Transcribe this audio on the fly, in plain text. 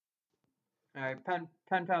All right, Pen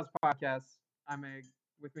Pals podcast. I'm Meg.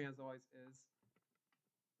 With me as always is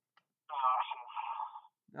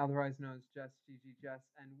otherwise known as Jess GG Jess,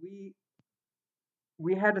 and we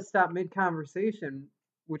had to stop mid conversation,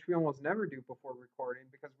 which we almost never do before recording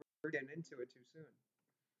because we're getting into it too soon.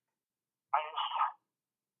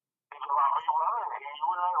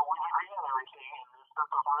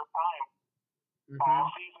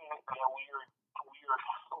 All season that we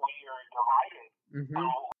are divided. So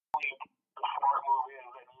the smart move is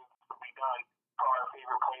that needs to be done for our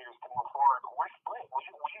favorite players to move forward. We're split. We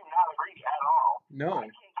do not agree at all. No. I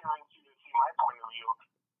can't convince you to see my point of view,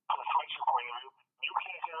 to switch your point of view. You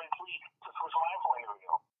can't convince me to switch my point of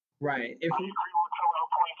view. Right. If I agree with some of the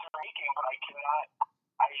points you're making, but I do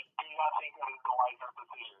not think that is the wisest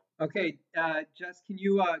decision. Okay, Jess, can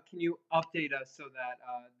you update us so that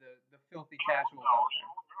the filthy casuals out there?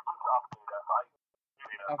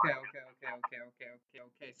 Okay.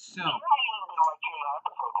 So.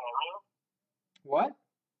 What?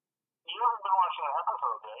 You haven't been watching an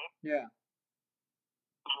episode, right? Yeah.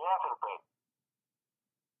 You haven't been.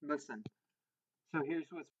 Listen. So here's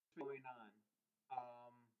what's going on.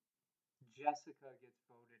 Jessica gets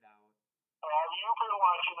voted out. Have you been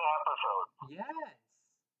watching the episode? Yes.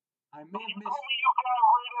 I may have missed. You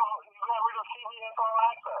got rid of CBS All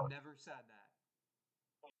Access. Never said that.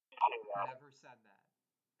 You say that. Never said that.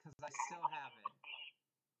 Because I still have it.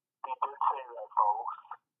 You did say that, folks.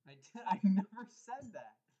 I never said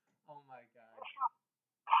that. Oh my god.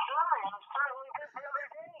 Sure, you certainly did the other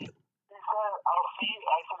day. You said, I'll see.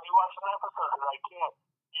 I said, you watched an episode, and I can't.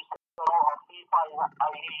 You said, oh, I'll see if I got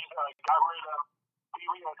rid of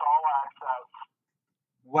CBS All Access.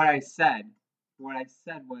 What I said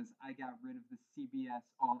was I got rid of the CBS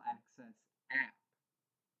All Access app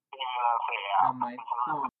on my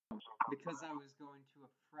phone because I was going to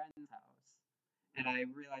a friend's house and I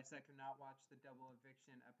realized I could not watch the Double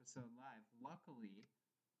Eviction episode live. Luckily,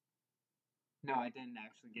 no, I didn't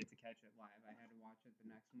actually get to catch it live. I had to watch it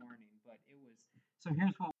the next morning, but it was. So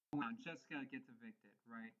here's what went on. Jessica gets evicted,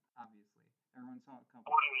 right? Obviously, everyone saw it come.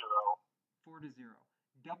 4-0.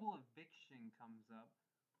 Double Eviction comes up.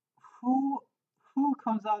 Who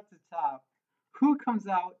comes out to top? Who comes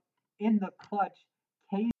out in the clutch?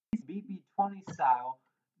 Case BB20 style.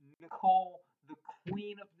 Nicole, the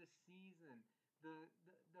queen of the season.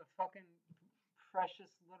 The fucking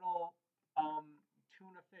precious little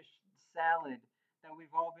tuna fish salad that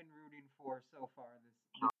we've all been rooting for so far this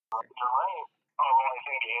year. You're right. I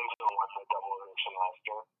think Angela won the Double Eviction last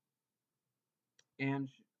year.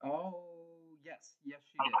 Yes, she did.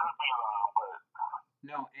 I could be wrong, but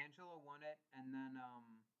no, Angela won it, and then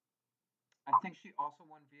I think she also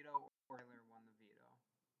won veto. Euler won the veto,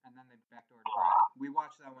 and then they backdoored Brad. We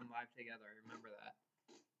watched that one live together. I remember that.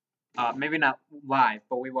 Maybe not live,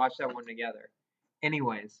 but we watched that one together.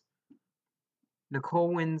 Anyways,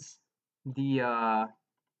 Nicole wins the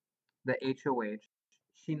HOH.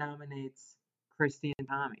 She nominates Christy and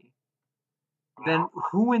Tommy. Then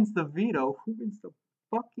who wins the veto? Who wins the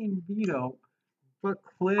fucking veto? But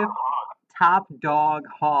Cliff, Top Dog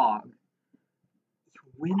Hog,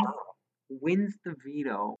 wins the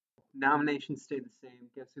veto. Nominations stay the same.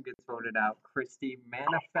 Guess who gets voted out? Christy.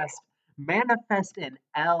 Manifest an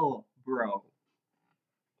L, bro.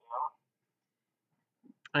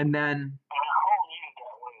 And then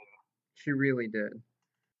she really did.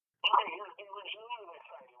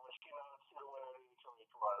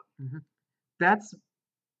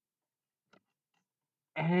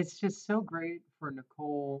 And it's just so great for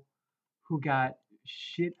Nicole, who got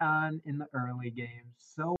shit on in the early games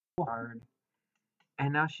so hard,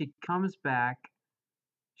 and now she comes back.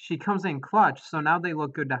 She comes in clutch, so now they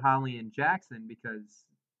look good to Holly and Jackson because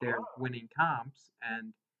they're winning comps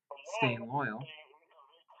and staying loyal.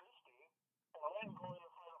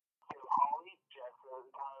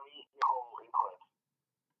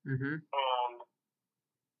 Mm-hmm. And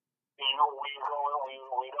we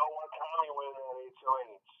don't want Tommy winning that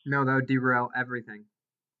HOH. No, that would derail everything.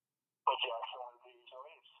 But Jackson won the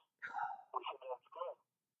HOH. We said that's good.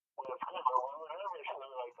 Well, that's good, but we were nervous. We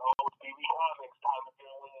were like, oh, it's BB Comics, time to get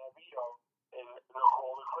win that veto. And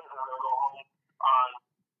Nicole and Cliff are going to go home on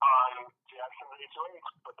Jackson's HOH.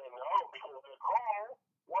 But they know because Nicole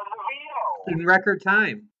won the veto. In record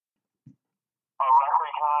time. A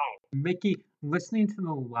record time. Mickey, listening to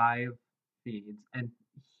the live feeds and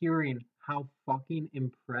hearing how fucking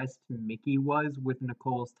impressed Mickey was with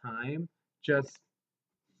Nicole's time, just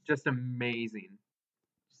amazing.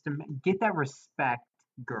 Get that respect,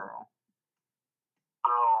 girl.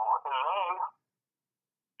 And then,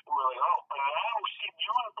 really, and now she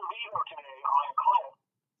used the veto today on Cliff,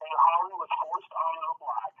 and Holly was forced onto the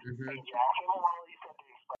block. And Jackson and Wally said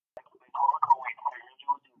they expect they told her, wait, figured you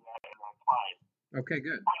would do that, and that's fine. Okay,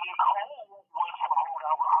 good. But Nicole was throwing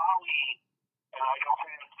out Holly, and I don't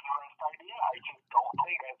think it's the best idea. I just don't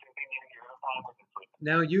think. I think they need to get her time with this.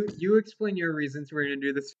 Now, you explain your reasons. We're going to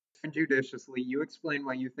do this judiciously. You explain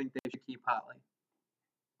why you think they should keep Holly.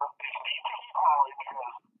 They need to keep Holly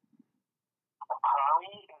because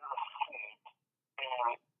Tommy is a snake,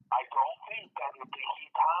 and I don't think that if they keep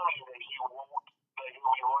Tommy, that he won't, that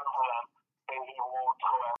he'll be loyal to them, and he won't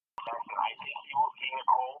go after Jackson. I think he will see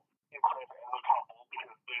Nicole and Cliff as a couple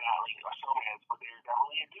because they're not like a showmans, but they're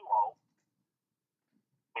definitely a duo.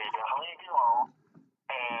 They're definitely a duo,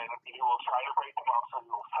 and he will try to break them up so he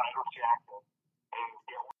will side with Jackson and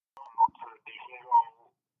get one so that they can go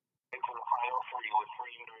into the final three with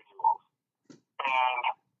three individuals. And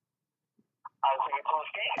I think it's a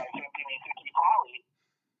mistake. I think they need to keep Holly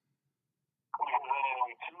because then it'll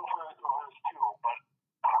be 2 versus 2. But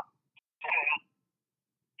then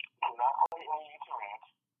they're not playing any HOH.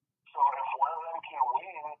 So if one of them can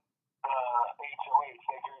win the HOH,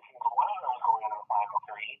 figures one of them going to the final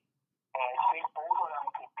three. And I think both of them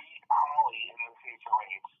could beat Holly in this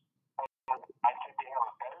HOH. And I think they have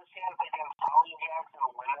a better chance against Holly and Jackson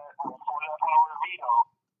when for that power veto.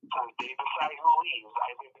 So they decide who leaves.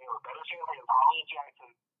 I think they have a better chance against Holly and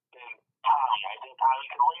Jackson than Tommy. I think Tommy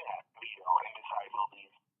can win that veto and decide who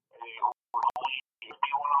leaves. And they would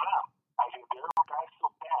be one of them. I think their best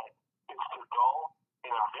bet is to go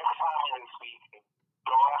and evict Tommy this week and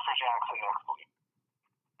go after Jackson next week.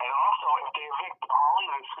 And also, if they evict Holly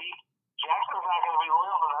this week, Jackson's not going to be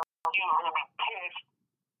loyal to them. He's going to be pissed.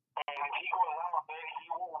 And if he goes out there,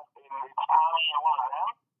 he won't. And it's Tommy and one of them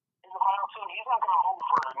in the final two. He's not going to vote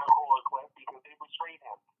for Nicole or Cliff because they betrayed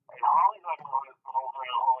him. And Holly's not going to vote for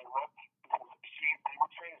Nicole or Cliff because they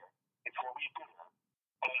betrayed her. It's going to be bitter.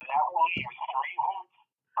 And that will leave 3 votes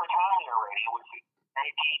for Tommy already, which is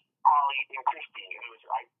Nikki, Holly, and Christy. Which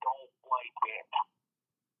I don't like it.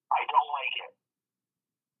 I don't like it.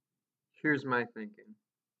 Here's my thinking.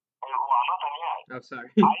 Well, nothing yet. Oh,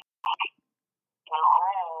 sorry.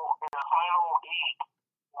 Nicole, in the final 8,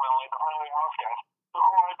 well, like the final house guys,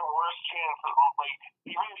 Nicole had the worst chance of, like,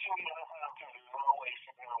 even if she was in the final 2, there's no way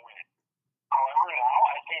she's going to win. However, now,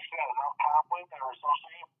 I think she has enough confidence in her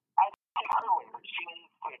social game. I think her win, but she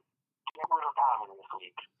needs to get rid of Tommy this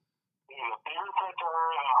week. He's a bigger threat to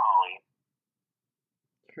her than Holly.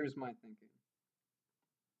 Here's my thinking.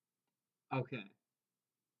 Okay.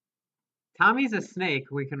 Tommy's a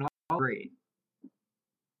snake, we can all agree.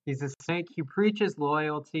 He's a snake, he preaches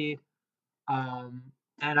loyalty, and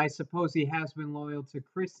I suppose he has been loyal to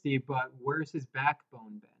Christy, but where's his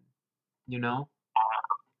backbone been? You know?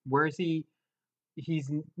 Where's he? He's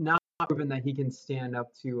not proven that he can stand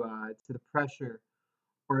up to the pressure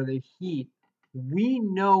or the heat. We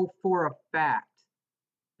know for a fact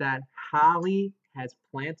that Holly has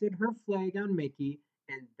planted her flag on Mickey,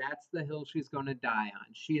 and that's the hill she's going to die on.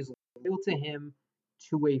 She is loyal to him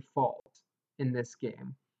to a fault in this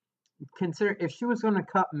game. Consider if she was going to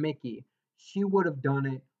cut Mickey, she would have done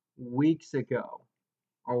it weeks ago,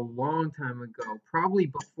 a long time ago, probably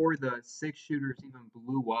before the 6 shooters even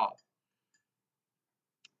blew up.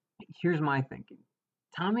 Here's my thinking.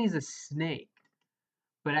 Tommy's a snake,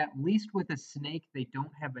 but at least with a snake, they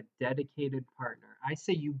don't have a dedicated partner. I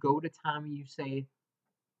say you go to Tommy, you say,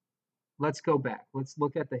 let's go back. Let's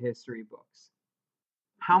look at the history books.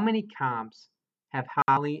 How many comps have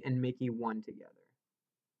Holly and Mickey won together?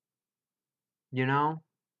 You know?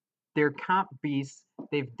 They're comp beasts.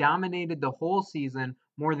 They've dominated the whole season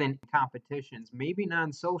more than competitions. Maybe not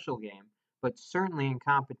in social game, but certainly in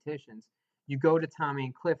competitions. You go to Tommy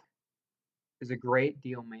and Cliff is a great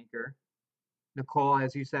deal maker. Nicole,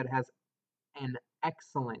 as you said, has an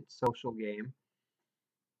excellent social game.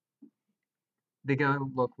 They go,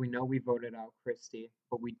 look, we know we voted out Christy,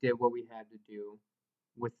 but we did what we had to do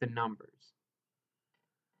with the numbers.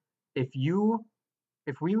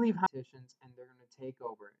 If we leave competitions and they're going to take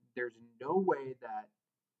over, there's no way that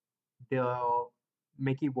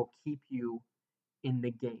Mickey will keep you in the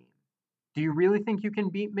game. Do you really think you can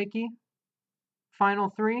beat Mickey? Final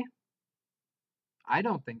 3? I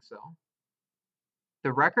don't think so.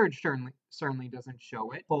 The record certainly doesn't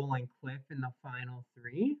show it. Cole and Cliff in the final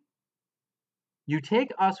 3. You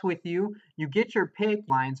take us with you. You get your pick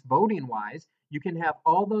lines voting wise. You can have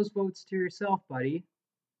all those votes to yourself, buddy.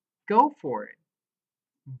 Go for it.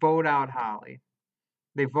 Vote out Holly.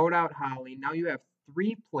 They vote out Holly. Now you have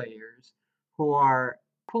 3 players who are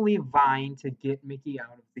equally vying to get Mickey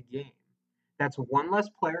out of the game. That's one less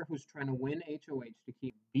player who's trying to win HOH to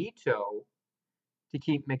keep veto to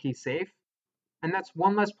keep Mickey safe. And that's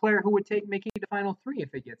one less player who would take Mickey to Final 3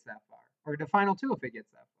 if it gets that far. Or to Final 2 if it gets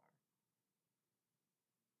that far.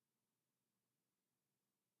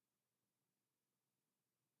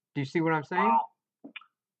 Do you see what I'm saying? I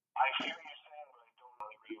see what you're saying, but I don't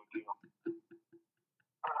really agree with you.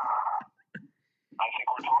 I think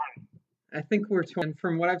we're torn. I think we're torn.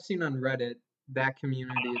 From what I've seen on Reddit, that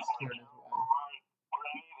community is torn as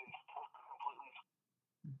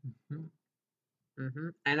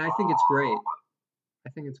well. And I think it's great. I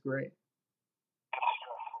think it's great.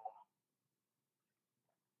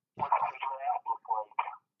 What's the draft look like?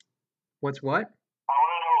 What's what? I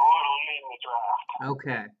want to know who's leading the draft.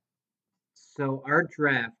 Okay. So our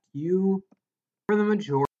draft, you, for the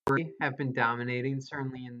majority, have been dominating,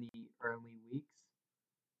 certainly in the early weeks.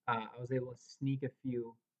 I was able to sneak a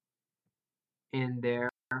few in there.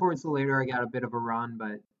 Towards the later, I got a bit of a run,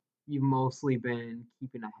 but you've mostly been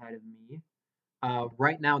keeping ahead of me.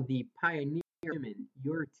 Right now, the Pioneer Women,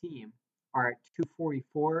 your team, are at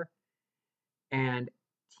 244, and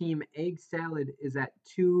Team Egg Salad is at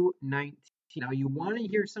 219. Now, you want to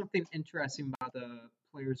hear something interesting about the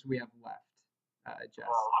players we have left, Jess.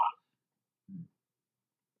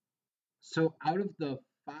 So, out of the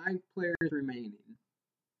 5 players remaining,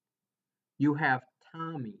 you have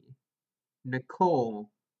Tommy,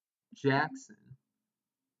 Nicole, Jackson,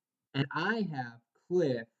 and I have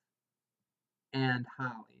Cliff and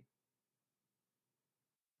Holly.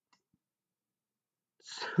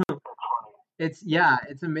 So it's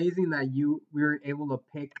amazing that we were able to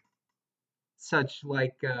pick such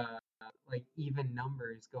like even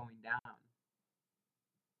numbers going down.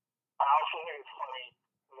 I also think it's funny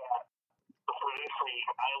that for this week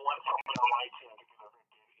I want somebody on my team to get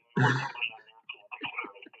evicted, and you want somebody on your team to get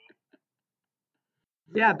evicted.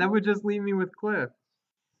 Yeah, that would just leave me with Cliff.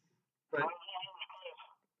 But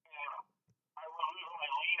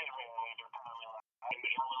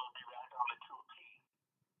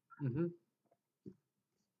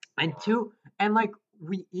and like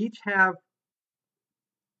we each have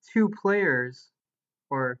 2 players,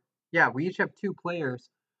 we each have 2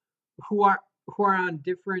 players who are on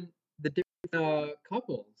different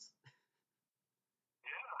couples.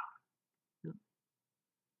 Yeah.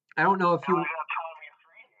 I don't know if you.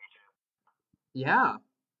 Yeah.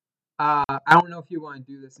 I don't know if you want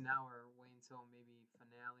to do this now or wait until maybe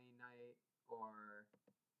finale night or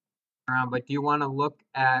around. But do you want to look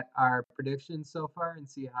at our predictions so far and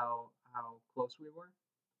see how close we were?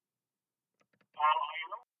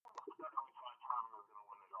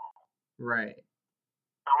 Right.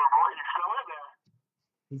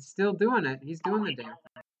 He's still doing it. He's doing the damn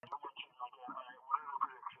thing.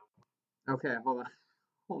 Okay, hold on.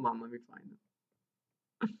 Hold on, let me find him.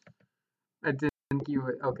 I didn't think you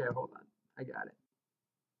would. Okay, hold on. I got it.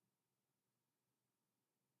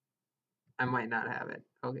 I might not have it.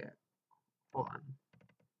 Okay. Hold on.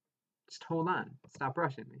 Just hold on. Stop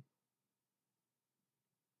rushing me.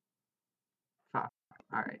 Fuck.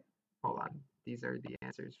 Alright. Hold on. These are the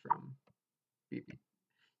answers from BB.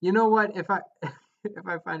 You know what? If I if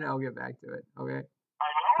I find it, I'll get back to it. Okay? I know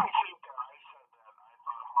I think that I said that I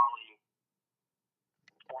thought Holly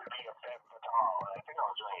would be a fit for Tom. I think I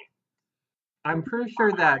was right.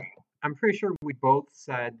 I'm pretty sure we both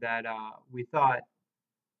said that we thought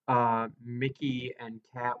Mickey and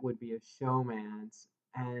Kat would be a showmance,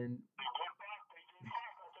 and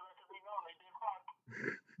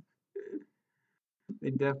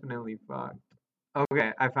they definitely fucked.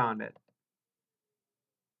 Okay, I found it.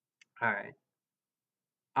 All right.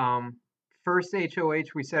 First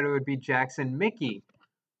HOH, we said it would be Jackson Mickey.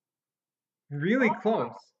 Really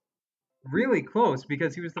close. Really close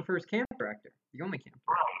because he was the first camp director, the only camp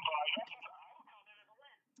director.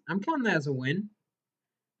 I'm counting that as a win.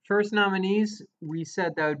 First nominees, we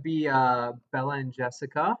said that would be Bella and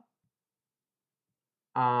Jessica.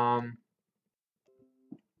 Who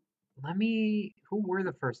were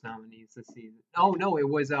the first nominees this season? Oh no, it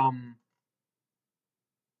was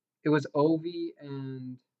Ovi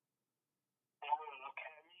and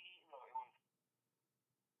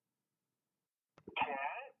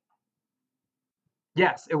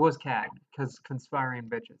yes, it was Kat because Conspiring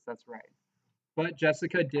Bitches. That's right. But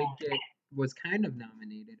Jessica was kind of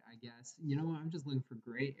nominated, I guess. You know, I'm just looking for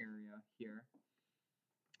gray area here.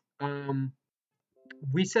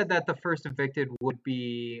 We said that the first evicted would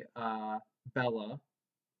be Bella,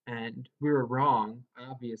 and we were wrong,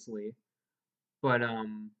 obviously. But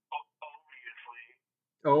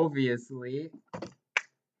obviously.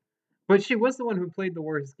 But she was the one who played the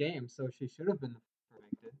worst game, so she should have been the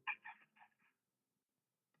first evicted.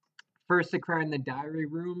 First to cry in the diary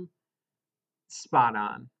room, spot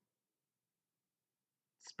on.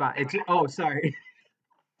 spot. It's oh, sorry.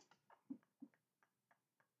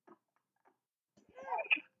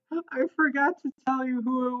 I forgot to tell you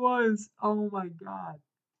who it was. Oh my god.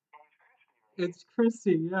 It's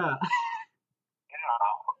Christy, yeah.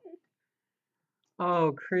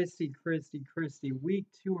 Oh, Christy. Week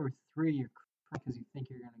 2 or 3, you're because you think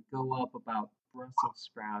you're gonna go up about Brussels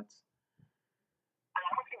sprouts.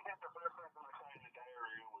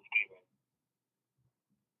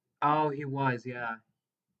 Oh, he was, yeah.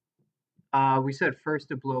 We said first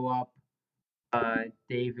to blow up,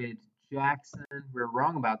 David Jackson. We were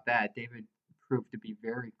wrong about that. David proved to be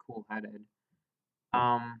very cool-headed.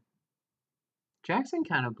 Jackson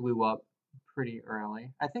kind of blew up pretty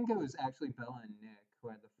early. I think it was actually Bill and Nick who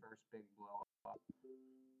had the first big blow up.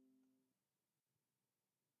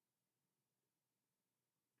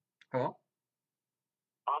 Hello?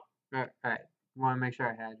 All right. Want to make sure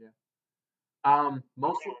I had you.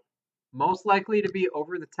 Most likely to be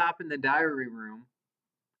over the top in the diary room.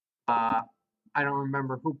 I don't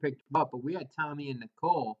remember who picked him up, but we had Tommy and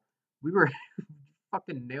Nicole. We were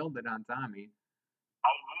fucking nailed it on Tommy.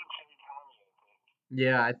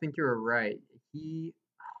 Yeah, I think you were right. He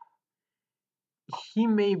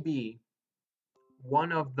may be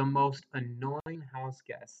one of the most annoying house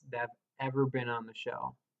guests that have ever been on the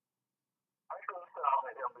show.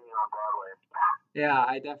 Yeah,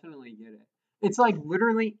 I definitely get it. It's like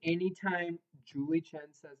literally anytime Julie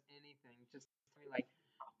Chen says anything, just be like,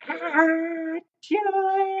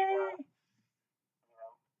 Julie!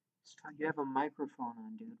 You have a microphone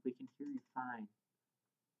on, dude. We can hear you fine.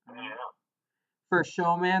 For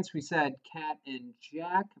showmance, we said Kat and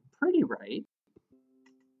Jack. Pretty right.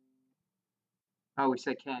 Oh, we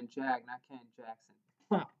said Kat and Jack, not Kat and Jackson.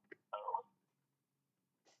 Huh.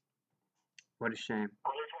 What a shame.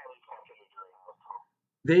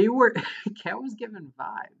 They were. Kat was giving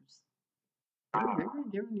vibes. They were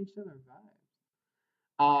giving each other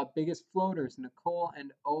vibes. Biggest floaters, Nicole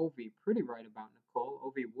and Ovi. Pretty right about Nicole.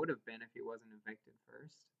 Ovi would have been if he wasn't evicted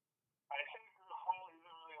first. I think Nicole isn't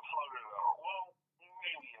really a floater though. Well,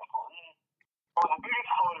 maybe a floater. Well, the biggest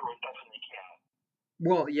floater was definitely Kat.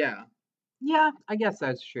 Well, yeah. Yeah, I guess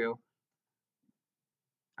that's true.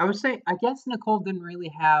 I would say, I guess Nicole didn't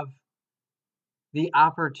really have the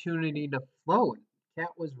opportunity to float. Kat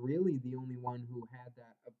was really the only one who had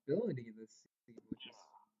that ability this season, which is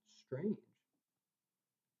strange.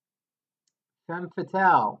 Femme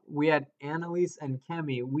Fatale. We had Annalise and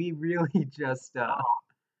Kemi. We really just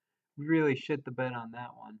we really shit the bed on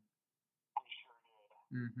that one.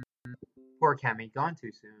 Mm-hmm. Poor Kemi, gone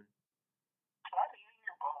too soon.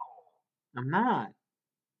 I'm not.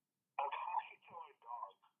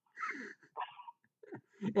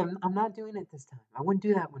 I'm not doing it this time. I wouldn't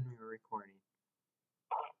do that when we were recording.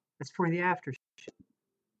 It's for the after shit.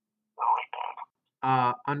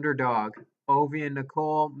 Underdog. Ovi and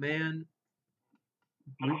Nicole, man.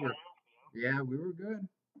 We were good.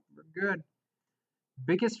 We're good.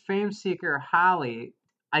 Biggest fame seeker, Holly.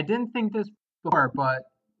 I didn't think this before, but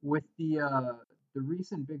with the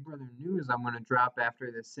recent Big Brother news I'm gonna drop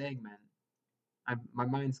after this segment, my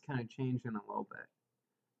mind's kind of changing a little bit.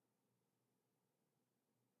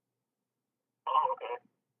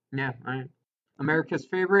 Yeah, right. America's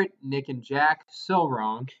favorite, Nick and Jack. So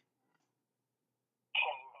wrong.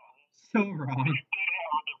 So wrong.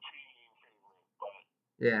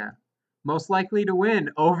 Yeah. Most likely to win,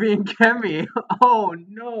 Ovi and Kemi. Oh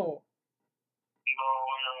no.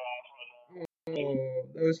 Oh,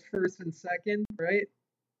 that was first and second, right?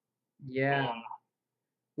 Yeah.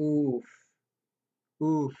 Oof.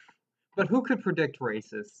 Oof. But who could predict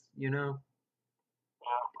racists, you know?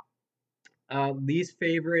 Least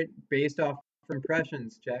favorite based off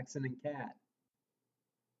impressions, Jackson and Kat.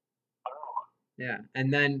 Yeah.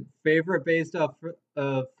 And then favorite based off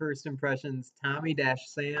first impressions, Tommy -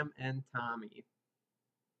 Sam and Tommy.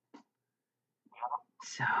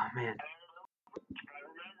 So, man.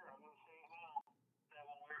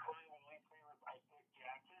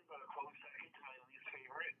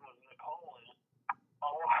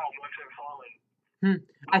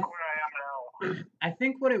 I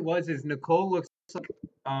think what it was is Nicole looks like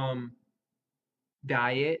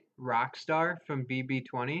Diet Rockstar from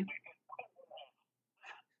BB20.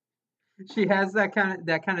 She has that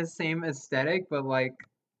kind of same aesthetic, but like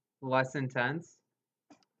less intense.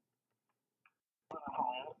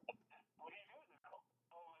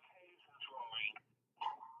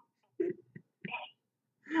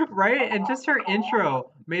 Right? And just her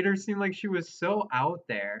intro made her seem like she was so out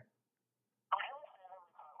there.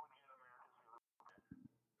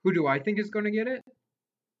 Who do I think is going to get it?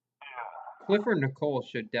 Cliff or Nicole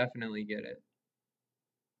should definitely get it.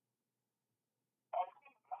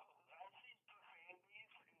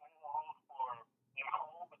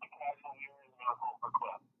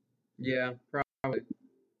 Yeah, probably.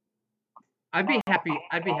 I'd be happy.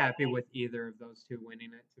 I'd be happy with either of those two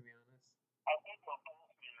winning it, to be honest. I think they'll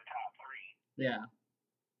both be in the top three. Yeah.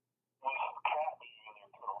 With Cat being in there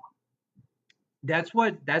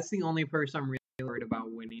too. That's the only person I'm really worried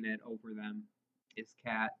about winning it over them is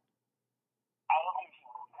Cat. I don't think she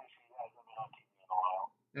will because she hasn't been on TV in a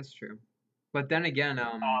while. That's true. But then again,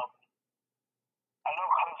 I know Chris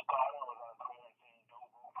Goddard was on Twitter saying,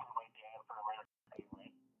 "Don't vote for my dad for American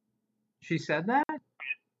favorite." She said that?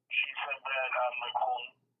 She said that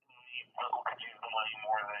Nicole could use the money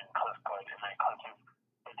more than Cliff could, and then Cliff is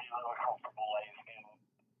they live a comfortable life, and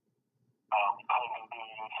Cliff is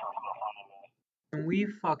doing this for the fun of it. Can we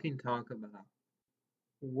fucking talk about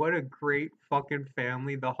what a great fucking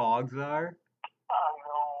family the Hogs are? I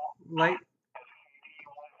know. Like,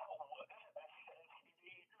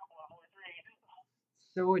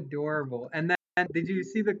 so adorable. And then, did you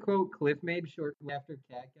see the quote Cliff made shortly after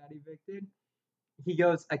Cat got evicted? He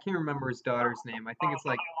goes, I can't remember his daughter's name. I think it's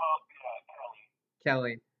like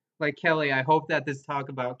Kelly. Like, Kelly, I hope that this talk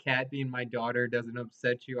about Cat being my daughter doesn't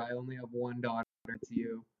upset you. I only have one daughter. It's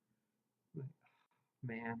you.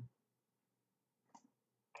 Man.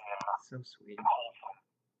 So sweet.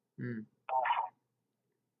 Mm.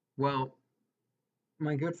 Well,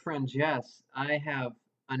 my good friend Jess, I have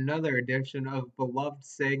another edition of beloved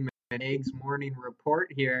segment Eggs Morning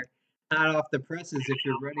Report here. Not off the presses if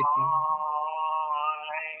you're ready for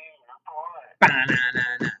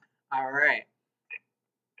it. All right.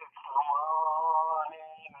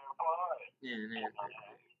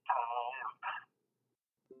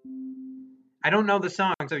 I don't know the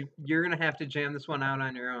song, so you're gonna have to jam this one out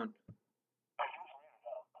on your own.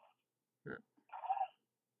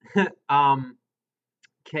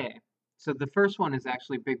 Okay. So the first one is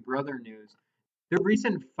actually Big Brother news. The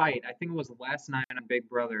recent fight, I think it was last night on Big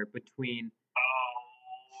Brother, between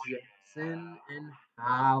Jackson and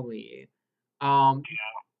Holly.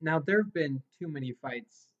 Now there have been too many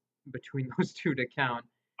fights between those two to count,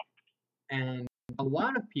 and a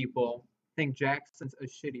lot of people think Jackson's a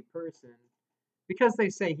shitty person because they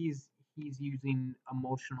say he's using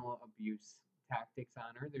emotional abuse tactics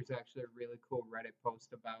on her. There's actually a really cool Reddit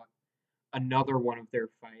post about another one of their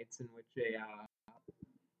fights in which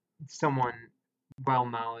someone well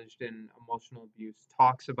knowledged in emotional abuse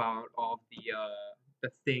talks about all of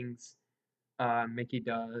the things Mickey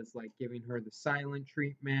does, like giving her the silent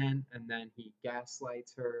treatment, and then he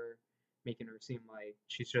gaslights her, making her seem like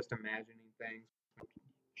she's just imagining things.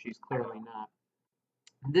 She's clearly not.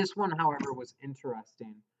 This one, however, was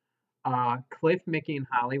interesting. Cliff, Mickey, and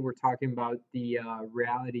Holly were talking about the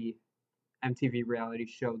MTV reality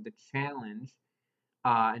show The Challenge,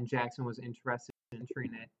 and Jackson was interested in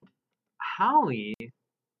entering it.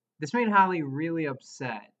 This made Holly really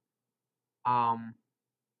upset.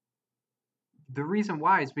 The reason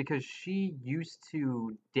why is because she used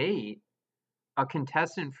to date a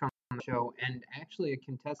contestant from the show and actually a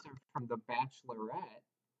contestant from The Bachelorette.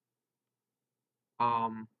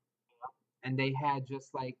 And they had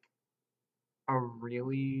just like a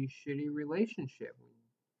really shitty relationship.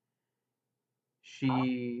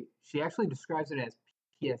 She actually describes it as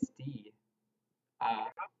PTSD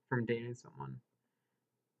from dating someone.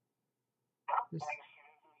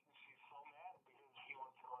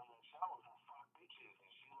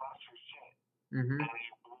 Mm-hmm. And they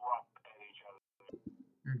blew up at each other.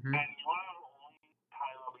 Mm-hmm. And you want to know the only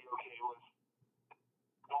time I'll be okay with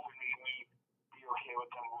what would make me be okay with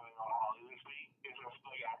them going on Holly this week is if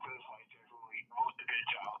like after this fight Jackson like roast the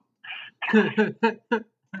bitch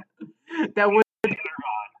out. That would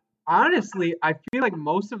honestly, I feel like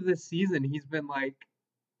most of this season he's been like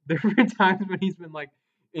there have been times when he's been like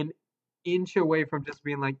an inch away from just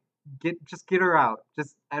being like get her out.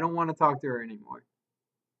 Just I don't want to talk to her anymore.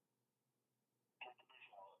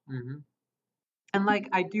 Mm-hmm. And like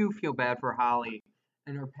I do feel bad for Holly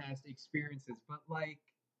and her past experiences, but like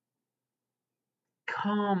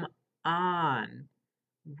come on.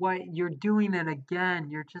 What you're doing it again.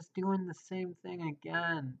 You're just doing the same thing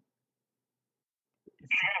again.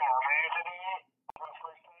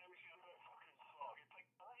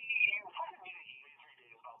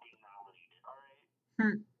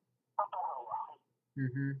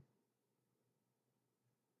 Mm-hmm.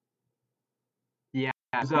 Yeah,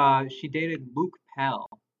 she dated Luke Pell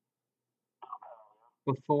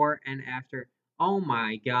before and after. Oh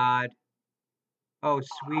my God. Oh,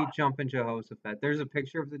 sweet jumping Jehoshaphat. There's a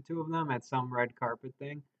picture of the two of them at some red carpet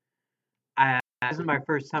thing. This is my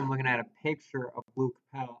first time looking at a picture of Luke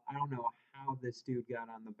Pell. I don't know how this dude got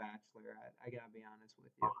on The Bachelorette. I gotta be honest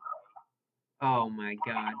with you. Oh my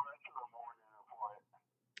God.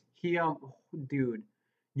 He dude,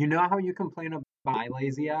 You know how you complain about my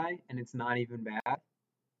lazy eye and it's not even bad?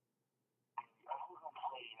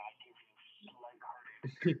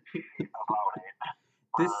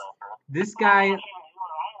 This guy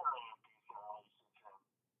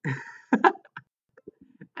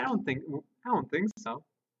I don't think so.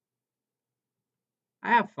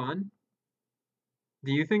 I have fun.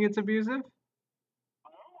 Do you think it's abusive?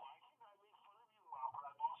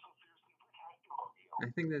 I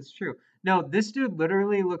think that's true. No, this dude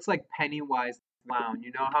literally looks like Pennywise the clown.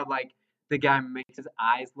 You know how like the guy makes his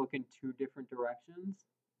eyes look in two different directions?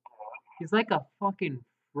 He's like a fucking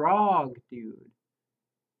frog, dude.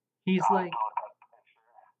 He's like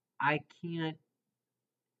I can't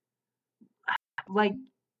like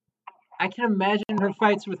I can imagine her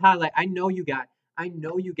fights with Highlight. I know you got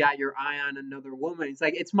your eye on another woman. It's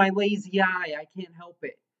like it's my lazy eye. I can't help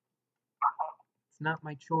it. It's not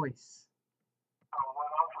my choice.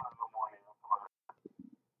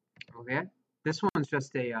 Okay. This one's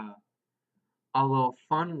just a little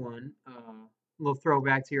fun one. A little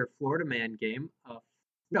throwback to your Florida Man game.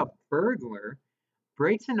 A burglar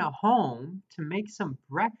breaks into a home to make some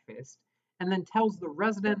breakfast and then tells the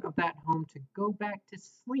resident of that home to go back to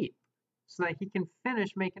sleep so that he can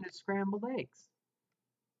finish making his scrambled eggs.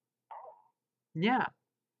 Yeah.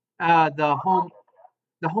 The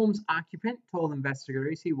home's occupant told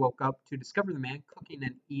investigators he woke up to discover the man cooking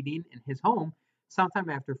and eating in his home sometime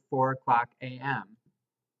after 4 o'clock a.m.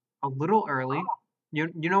 A little early. You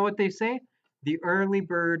know what they say? The early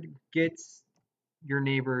bird gets your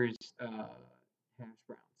neighbor's hash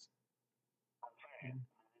browns.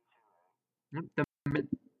 The,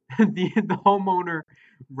 the homeowner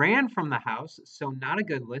ran from the house, so not a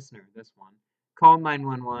good listener, this one. Called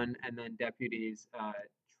 911, and then deputies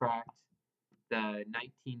tracked the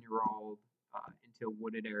 19-year-old into a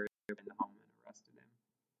wooded area in the home and arrested him.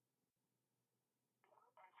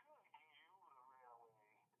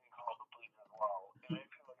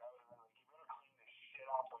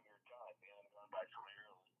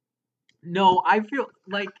 No, I feel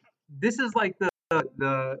like this is like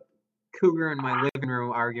the cougar in my living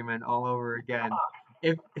room argument all over again.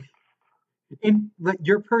 If in like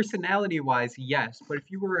your personality wise, yes, but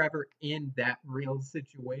if you were ever in that real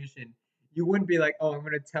situation, you wouldn't be like, "Oh, I'm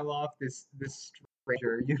gonna tell off this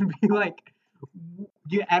stranger." You'd be like,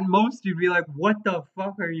 at most, you'd be like, "What the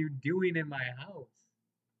fuck are you doing in my house?"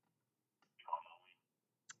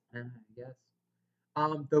 I guess.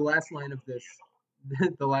 The last line of this,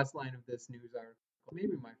 the last line of this news article,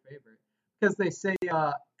 maybe my favorite, because they say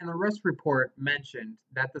an arrest report mentioned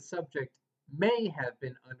that the subject may have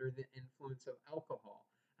been under the influence of alcohol.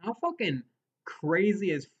 How fucking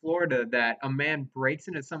crazy is Florida that a man breaks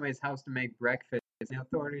into somebody's house to make breakfast and the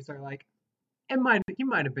authorities are like, he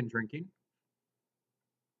might have been drinking.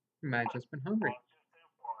 He might have just been hungry.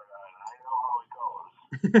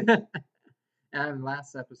 And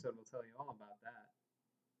last episode will tell you all about that.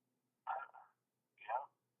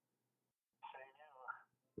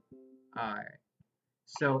 All right.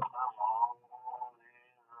 So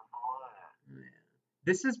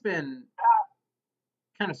this has been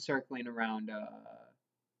kind of circling around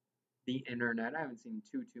the internet. I haven't seen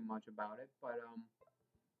too much about it, but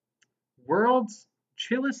world's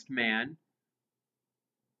chillest man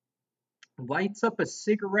lights up a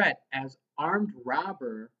cigarette as armed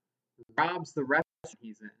robber robs the restaurant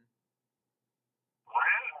he's in.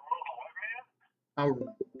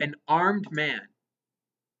 An armed man.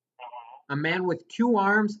 A man with 2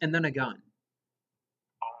 arms and then a gun.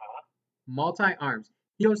 Multi-arms.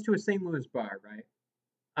 He goes to a St. Louis bar, right?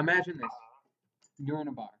 Imagine this. You're in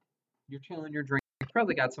a bar. You're chilling, you're drinking. You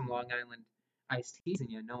probably got some Long Island iced teas in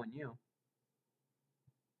you, knowing you.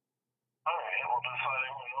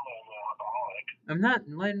 I'm not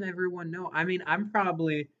letting everyone know. I mean, I'm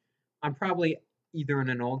probably either in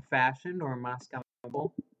an old fashioned or a Moscow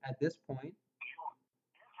Mule at this point.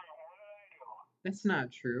 That's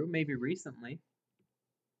not true. Maybe recently.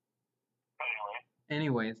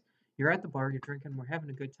 Anyways, you're at the bar, you're drinking, we're having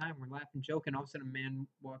a good time, we're laughing, joking. All of a sudden, a man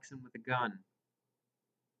walks in with a gun.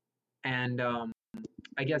 And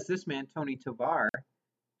I guess this man, Tony Tovar,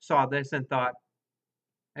 saw this and thought,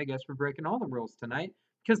 I guess we're breaking all the rules tonight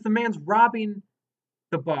because the man's robbing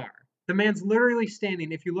the bar. The man's literally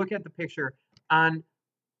standing, if you look at the picture, on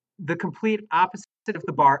the complete opposite of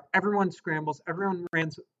the bar. Everyone scrambles, everyone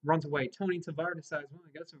runs away. Tony Tovar decides, well,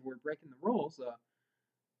 I guess if we're breaking the rules,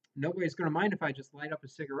 nobody's going to mind if I just light up a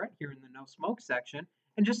cigarette here in the no smoke section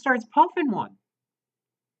and just starts puffing one.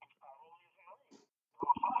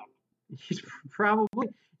 He's probably.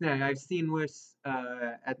 Yeah, I've seen worse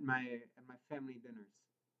at my family dinners.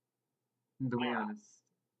 To be honest,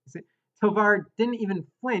 Tovar didn't even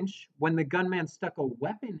flinch when the gunman stuck a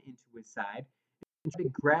weapon into his side and tried to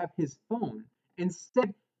grab his phone.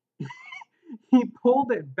 Instead, he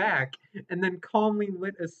pulled it back and then calmly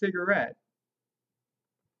lit a cigarette.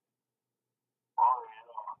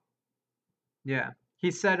 Yeah.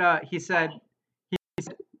 He said,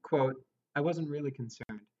 quote, "I wasn't really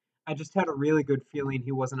concerned. I just had a really good feeling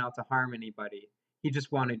he wasn't out to harm anybody. He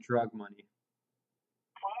just wanted drug money."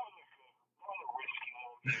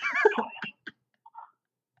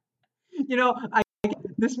 You know,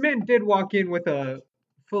 this man did walk in with a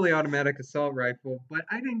fully automatic assault rifle, but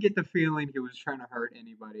I didn't get the feeling he was trying to hurt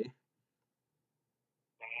anybody.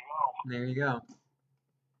 There you go.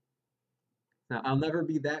 Now, I'll never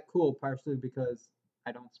be that cool, partially because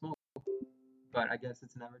I don't smoke. But I guess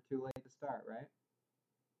it's never too late to start, right?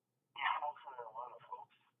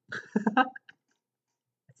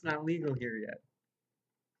 It's not legal here yet.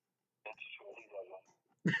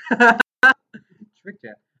 Tricked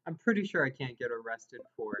you. I'm pretty sure I can't get arrested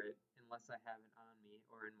for it unless I have it on me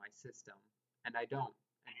or in my system. And I don't,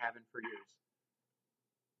 and haven't for years.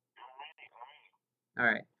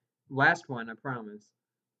 Alright. Last one, I promise.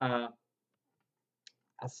 A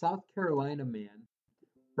South Carolina man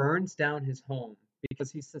burns down his home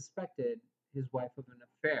because he suspected his wife of an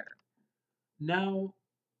affair. Now,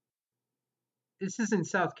 this is in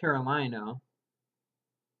South Carolina,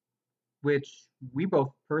 which we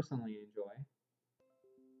both personally enjoy.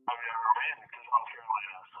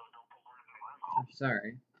 I'm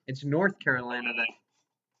sorry. It's North Carolina that.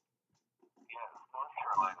 Yeah, North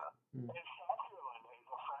Carolina. And South Carolina is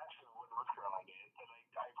a fraction of what North Carolina is, and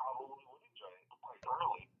I probably would enjoy it quite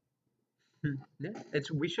thoroughly. Yeah,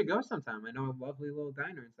 we should go sometime. I know a lovely little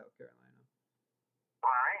diner in South Carolina.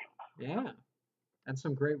 Alright. Yeah. And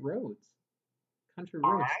some great roads. Country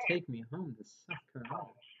roads take me home to South Carolina.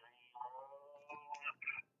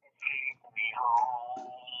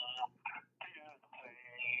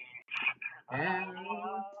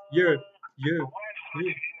 Yeah.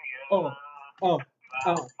 Oh,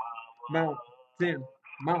 mountain,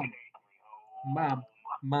 mom,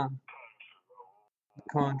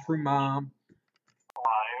 country mom.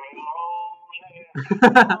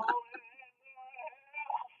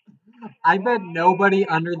 I bet nobody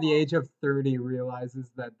under the age of 30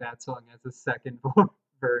 realizes that that song has a second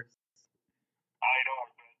verse. I know,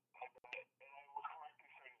 I bet. And I was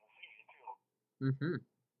correctly starting to sing it too. Mm-hmm.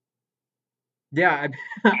 Yeah,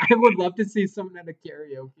 I would love to see someone at a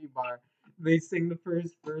karaoke bar. They sing the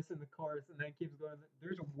first verse and the chorus, and then keeps going.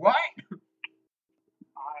 There's what?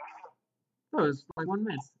 Oh, it's like 1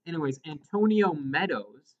 minute. Anyways, Antonio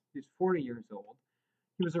Meadows, who's 40 years old,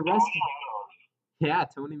 he was arrested. Yeah,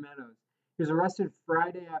 Tony Meadows. He was arrested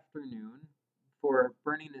Friday afternoon for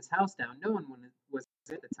burning his house down. No one was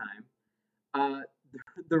at the time.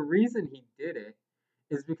 The reason he did it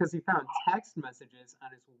is because he found text messages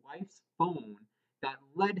on his wife's phone that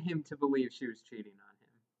led him to believe she was cheating on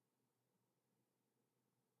him.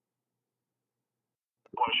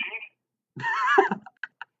 Was she?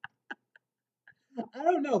 I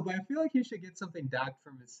don't know, but I feel like he should get something docked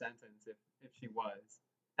from his sentence if she was.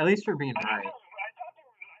 At least for being right. I thought there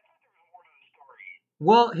was more to the story.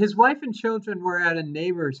 Well, his wife and children were at a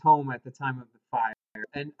neighbor's home at the time of the fire,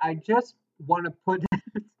 and I just want to put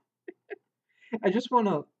I just want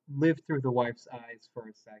to live through the wife's eyes for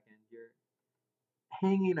a second. You're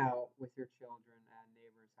hanging out with your children at a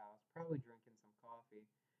neighbor's house, probably drinking some coffee.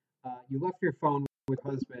 You left your phone with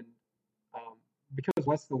husband because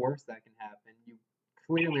what's the worst that can happen? You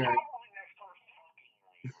clearly are.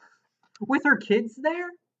 With her kids there?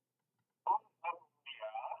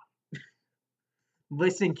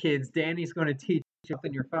 Listen, kids, Danny's going to teach you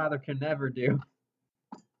something your father can never do.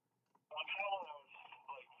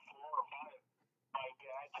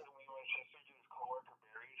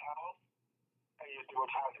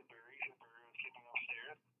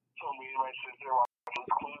 So me and my sister watched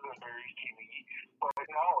those clothes on Barry's TV. But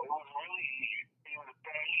no, it was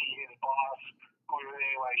Barry, his boss, who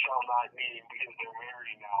they shall not name because they're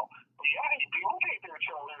married now. But yeah, people take their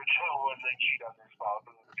children when they cheat on their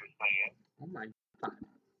spouses. I'm just saying. Oh my God.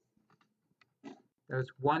 There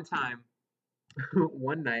was one time,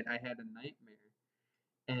 one night I had a nightmare.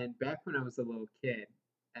 And back when I was a little kid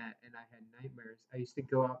and I had nightmares, I used to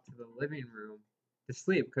go out to the living room to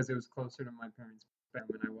sleep because it was closer to my parents'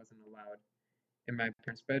 bedroom and I wasn't allowed in my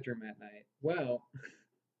parents' bedroom at night. Well,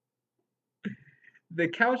 the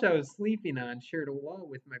couch I was sleeping on shared a wall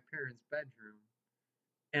with my parents' bedroom.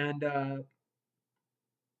 And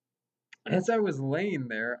as I was laying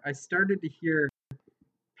there, I started to hear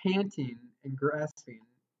panting and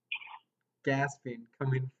gasping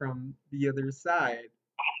coming from the other side.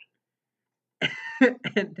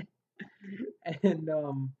 and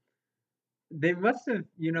they must have,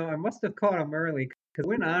 I must have caught them early because it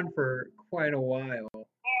went on for quite a while,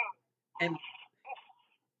 and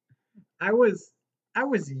I was I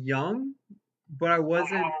was young, but I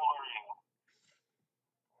wasn't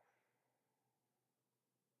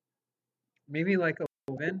maybe like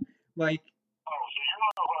 11, like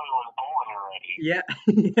yeah,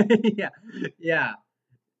 yeah, yeah.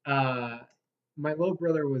 Uh, my little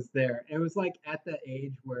brother was there. It was like at the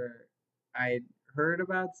age where I heard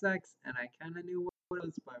about sex and I kind of knew what it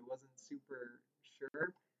was, but I wasn't super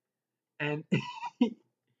sure. And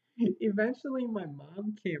eventually, my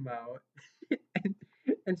mom came out, and,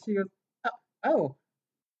 and she goes, "Oh, oh,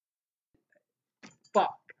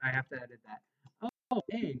 fuck! I have to edit that. Oh,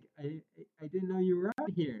 Egg, I didn't know you were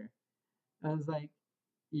out here." I was like,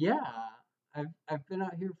 "Yeah, I've been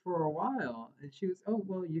out here for a while." And she was, "Oh,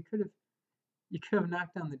 well, you could have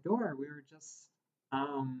knocked on the door. We were just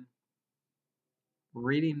um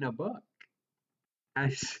reading a book."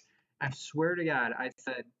 I swear to God, I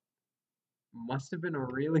said, "Must have been a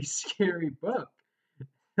really scary book."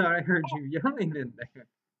 I heard you yelling in there,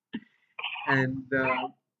 and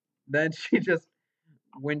then she just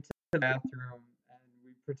went to the bathroom, and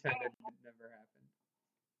we pretended it never happened.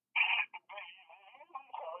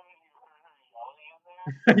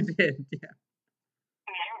 I did, yeah.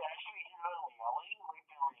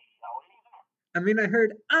 I mean, I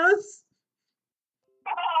heard us.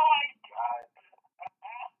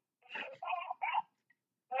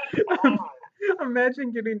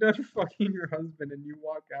 Imagine getting done fucking your husband and you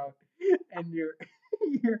walk out and your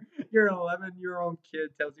your 11-year-old kid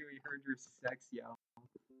tells you he heard your sex yell.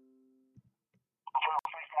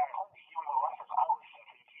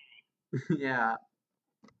 Yeah,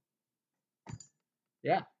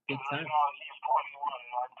 yeah, good time.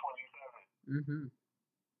 Mm-hmm.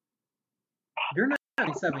 You're not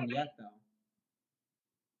 27 yet, though.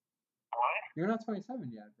 You're not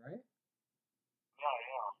 27 yet, right?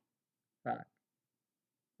 Fuck.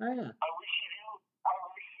 Oh yeah.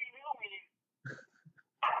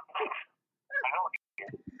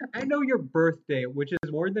 I know your birthday, which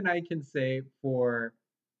is more than I can say for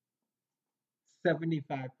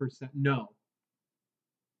 75%. No,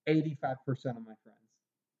 85% of my friends.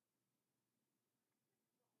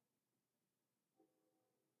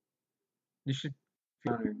 You should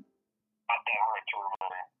feel honored.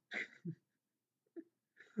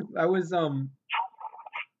 I was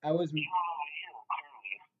I was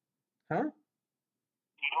huh?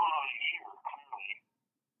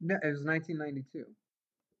 No, it was 1992.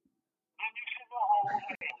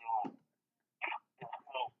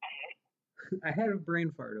 I had a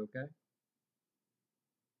brain fart, okay?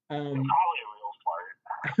 Um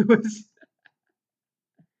I was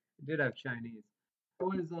I did have Chinese. I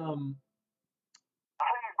was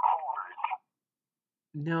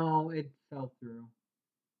no, it fell through.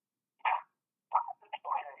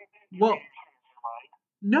 Well,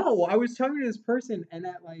 no, I was talking to this person and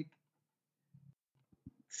at like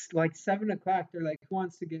 7 o'clock they're like, "Who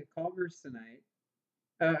wants to get Culver's tonight?"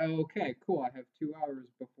 Okay, cool. I have 2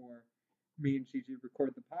 hours before me and Gigi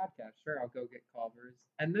record the podcast. Sure, I'll go get Culver's.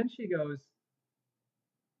 And then she goes,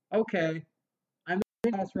 "Okay, I'm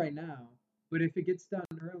in class right now, but if it gets done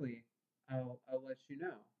early, I'll let you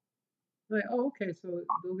know." I'm like, "Oh, okay." So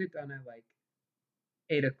they'll get done at like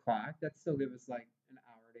 8 o'clock. That still gives us like an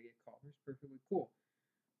hour to get Culver's. Perfectly cool.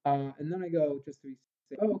 And then I go just to be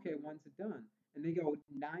safe. "Oh, okay. When's it done?" And they go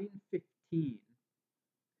 9:15.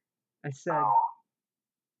 I said,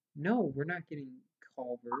 "No, we're not getting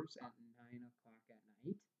Culver's at 9 o'clock at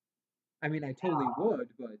night." I mean, I totally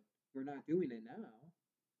would, but we're not doing it now.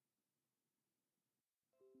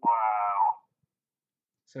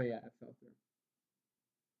 So yeah, it fell through.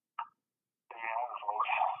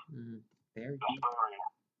 There you go.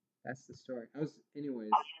 That's the story.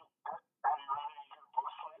 Anyways.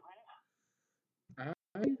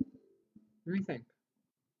 Let me think.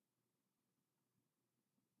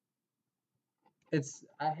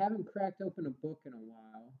 I haven't cracked open a book in a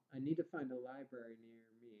while. I need to find a library near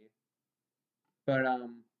me. But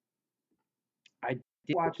I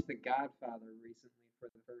did watch The Godfather recently for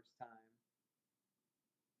the first time,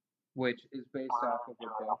 which is based off of a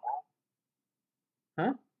book.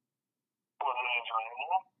 Huh?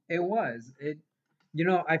 It was.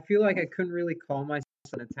 I feel like I couldn't really call myself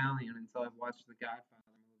an Italian until I've watched the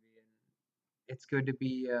Godfather movie, and it's good to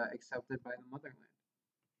be accepted by the motherland.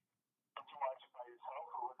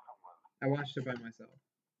 I watched it by myself.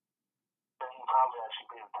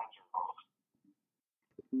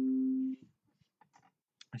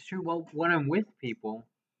 It's true. Well, when I'm with people,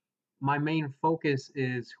 my main focus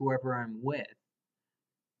is whoever I'm with.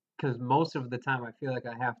 because most of the time I feel like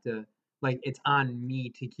I have to, like, it's on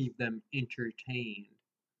me to keep them entertained.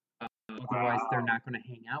 Otherwise, they're not going to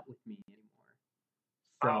hang out with me anymore.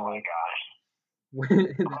 So, oh my gosh. when, If I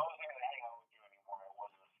wasn't going to hang out with you anymore, I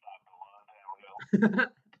would have stopped a long time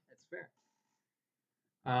ago. That's fair.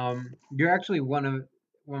 You're actually one of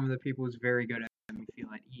the people who's very good at making me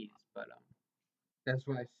feel at ease, but that's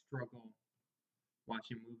why I struggle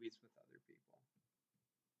watching movies with other people.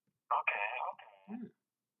 Okay. Yeah.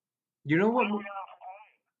 You know what? What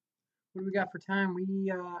do we got for time? What do we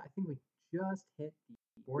got for time? We I think we just hit the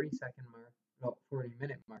 40-second mark. No,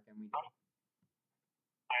 40-minute mark, and we did.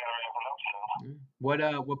 What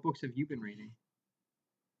books have you been reading?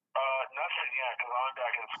 Nothing yet, because I'm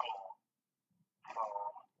back in school. So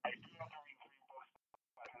I do have to read 3 books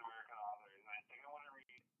by African American authors, and I think I want to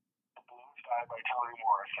read The Blue Sky by Toni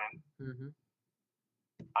Morrison.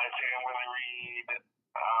 I think I'm going to read.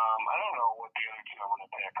 I don't know what the other 2 I want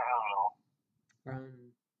to pick. I don't know.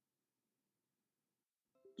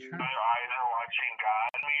 Their Eyes Are Watching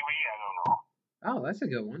God, maybe? I don't know. Oh, that's a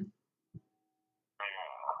good one.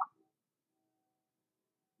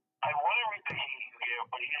 I want to read The Hate U Give,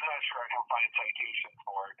 but he's not sure I can find citations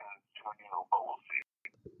for it, because it's too new, but we'll see.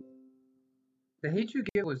 The Hate U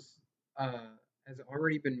Give was has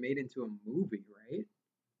already been made into a movie, right?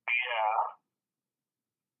 Yeah.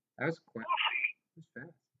 That was quite. We'll see. That was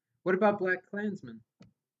fast. What about Black Klansman?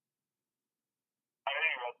 I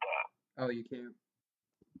already read that. Oh, you can't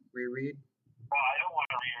reread? Well, I don't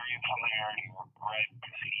want to reread something I already read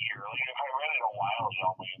this year. Like, if I read it a while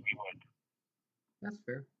ago, maybe would. That's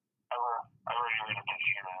fair. I already read it this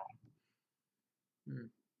year now.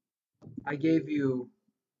 I gave you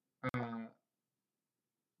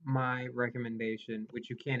my recommendation, which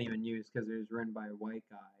you can't even use because it was written by a white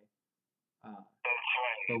guy. That's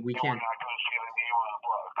right. But we can't. can't. We're not going to say the name of the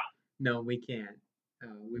book. No, we can't.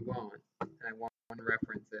 We won't. And I want to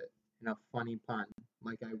reference it in a funny pun,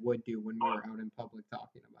 like I would do when we were out in public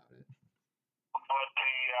talking about it. But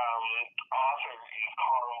the author is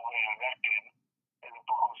Carl Van Vechten, and the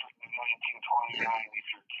book was written in 1929, if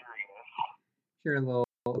you're curious. If you're a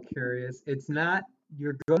little curious, it's not.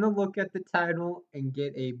 You're gonna look at the title and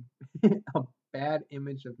get a a bad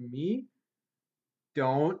image of me.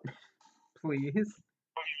 Don't, please.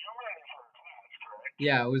 But you read it for a class, correct?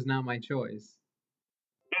 Yeah, it was not my choice.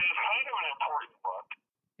 It is kind of an important book.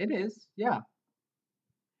 It is, yeah.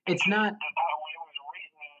 It's not. When it was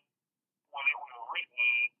written,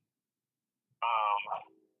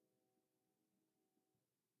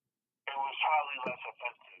 it was probably less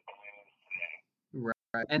offensive than it is today.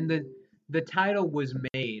 Right. And the title was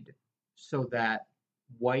made so that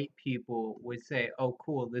white people would say, "Oh,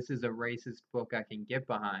 cool, this is a racist book I can get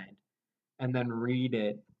behind," and then read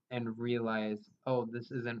it and realize, "Oh,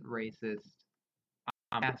 this isn't racist.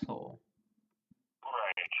 I'm an asshole."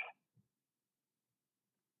 Right.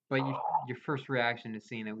 But your first reaction to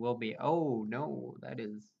seeing it will be, "Oh no, that's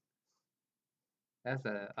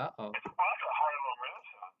a uh-oh." It's about the Harlem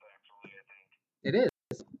Renaissance, actually, I think. It is.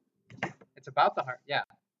 It's about the heart. Yeah.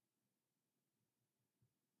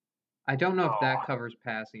 I don't know if that covers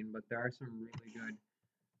passing, but there are some really good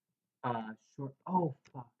short. Oh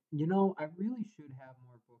fuck! You know, I really should have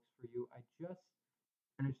more books for you. I just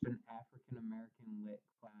finished an African American lit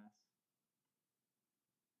class.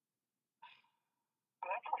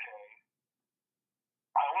 That's okay.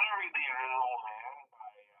 I want to read The Invisible Man by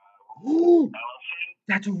Ellison.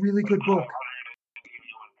 That's a really good book.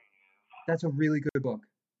 That's a really good book.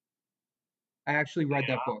 I actually read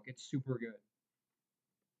that book. It's super good.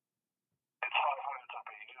 It's 500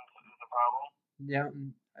 pages. Is the problem?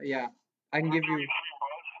 Yeah. I can give you. He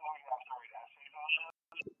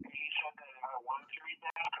said that if I wanted to read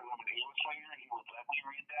that, because I'm an English major, he would let me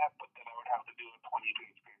read that, but then I would have to do a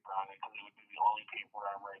 20-page paper on it, because it would be the only paper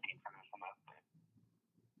I'm writing for the semester.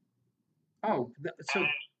 Oh, so.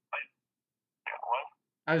 What?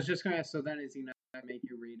 I was just gonna ask. So then, is he not make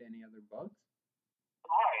you read any other books?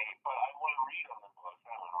 Right, but I want to read other books.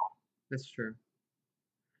 I don't know. That's true.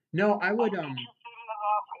 No, I would. Enough in The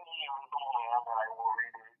Invisible Man that I will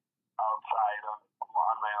read it outside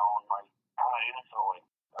on my own time. So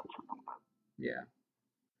that's something. Yeah.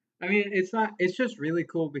 I mean, it's not. It's just really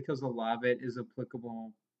cool because a lot of it is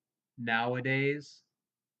applicable nowadays,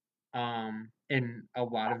 in a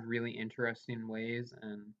lot of really interesting ways,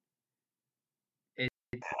 and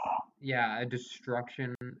it's a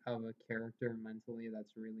destruction of a character mentally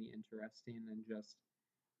that's really interesting and just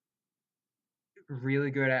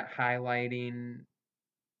really good at highlighting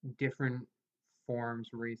different forms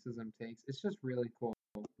racism takes. It's just really cool.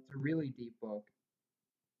 It's a really deep book.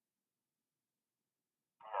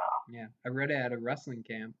 Yeah, I read it at a wrestling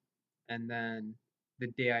camp. And then the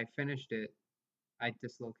day I finished it, I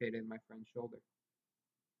dislocated my friend's shoulder.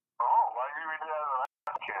 Oh, why did you read that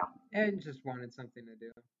at the camp? And just wanted something to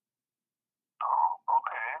do. Oh,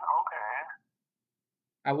 okay.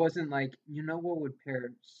 I wasn't like, you know what would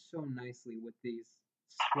pair so nicely with these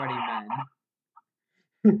sweaty men?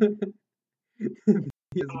 The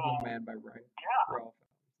Invisible Man by Ralph. Yeah. We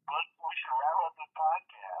should wrap up this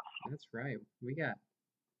podcast. That's right. We got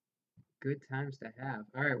good times to have.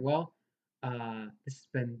 All right. Well, this has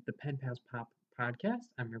been the Pen Pals Pop Podcast.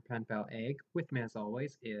 I'm your pen pal Egg. With me, as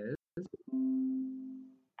always, is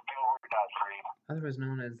otherwise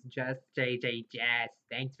known as Just JJ Jess.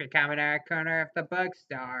 Thanks for coming to our corner of the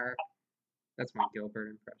bookstore. That's my Gilbert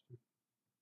impression.